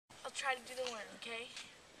try to do the one, okay?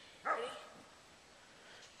 Ready?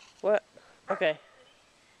 What? Okay.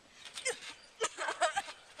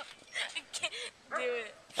 I can't do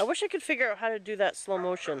it. I wish I could figure out how to do that slow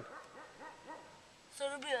motion. So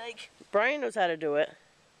it'll be like... Brian knows how to do it.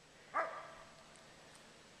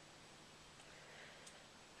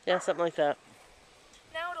 Yeah, something like that.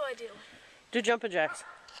 Now what do I do? Do jumping jacks.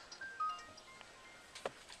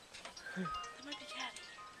 That might be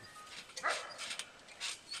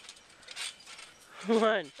Caddy.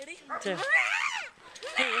 1, Ready? 2.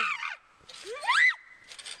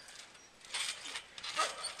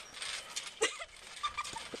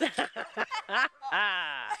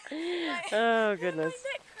 Oh goodness,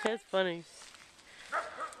 that's funny.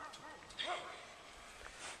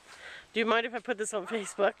 Do you mind if I put this on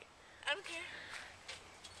Facebook? I don't care.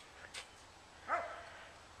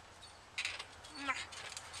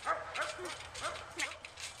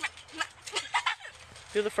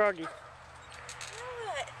 Do the froggy.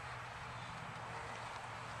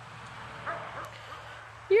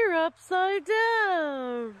 You're upside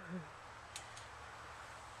down.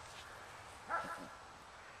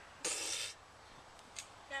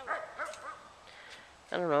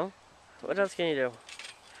 I don't know. What else can you do?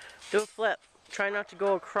 Do a flip. Try not to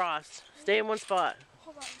go across. Stay in one spot.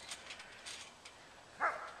 Hold on.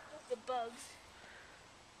 Look, the bugs.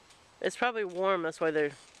 It's probably warm, that's why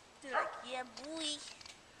they're... They're like, yeah, boy.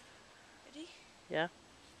 Ready? Yeah.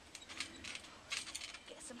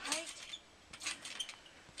 Get some height.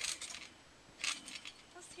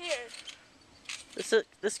 I'm scared.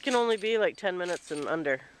 This can only be like 10 minutes and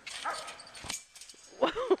under.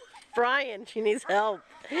 Whoa, Brian, she needs help.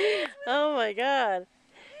 Oh my god.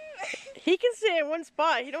 He can stay in one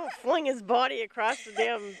spot. He don't fling his body across the damn... I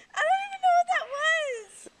don't even know what that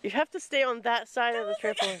was. You have to stay on that side of the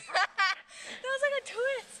trampoline. That was like a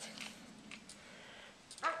twist.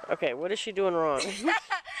 Okay, what is she doing wrong?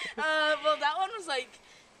 Well, that one was like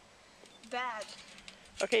bad.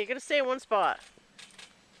 Okay, you gotta stay in one spot.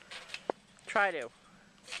 Try to.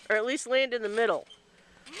 Or at least land in the middle.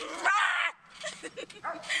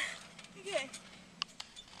 Okay.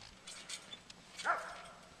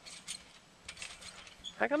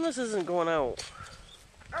 How come this isn't going out?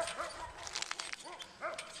 I'm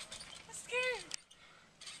scared.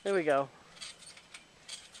 There we go.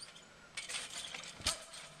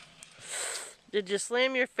 Did you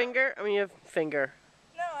slam your finger? I mean, your finger.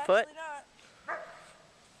 No, Foot? actually not.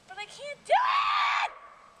 But I can't do it!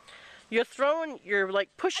 You're throwing, you're like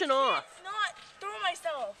pushing off. I can't not throw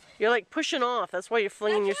myself. You're like pushing off. That's why you're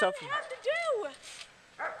flinging yourself. That's what I have to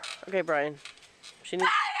do. Okay, Brian. She needs...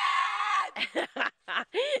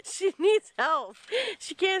 She needs help.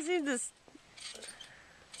 She can't seem to... Is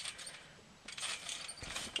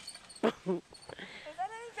that any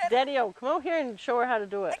better? Daddy-o, come over here and show her how to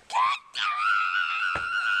do it. I can't do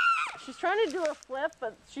it! She's trying to do a flip,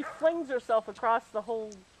 but she flings herself across the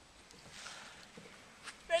whole...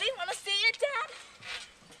 Ready? Wanna see it, Dad?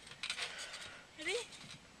 Ready?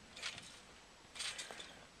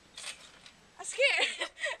 I'm scared.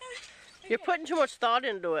 You're putting too much thought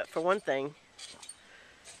into it, for one thing.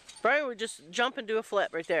 Brian would just jump and do a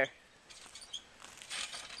flip right there.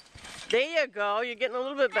 There you go. You're getting a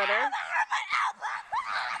little bit better.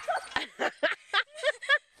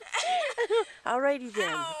 Alrighty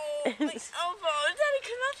then. Ow, my elbow. Daddy,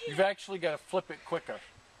 come up here. You've actually got to flip it quicker.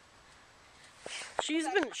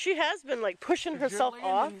 She has been like pushing herself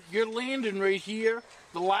off. You're landing right here.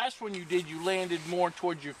 The last one you did, you landed more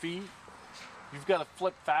towards your feet. You've got to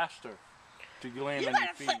flip faster to land on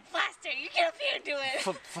your feet. You gotta flip faster. You get up here and do it.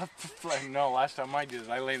 Flip, flip, flip, flip. No, last time I did it,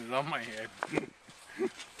 I landed on my head.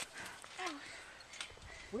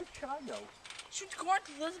 Where'd Chai go? She's going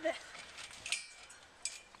to Elizabeth.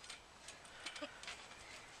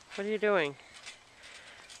 What are you doing?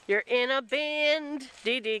 You're in a band.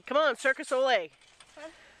 Dee Dee, come on, Circus Soleil. Huh?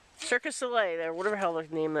 Circus Soleil, there, whatever the hell the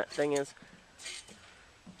name of that thing is.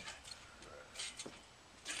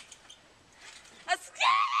 I'm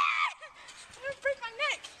scared! I'm gonna break my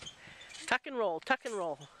neck. Tuck and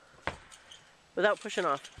roll. Without pushing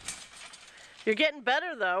off. You're getting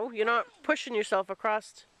better though. You're not pushing yourself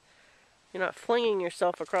across. You're not flinging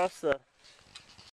yourself across the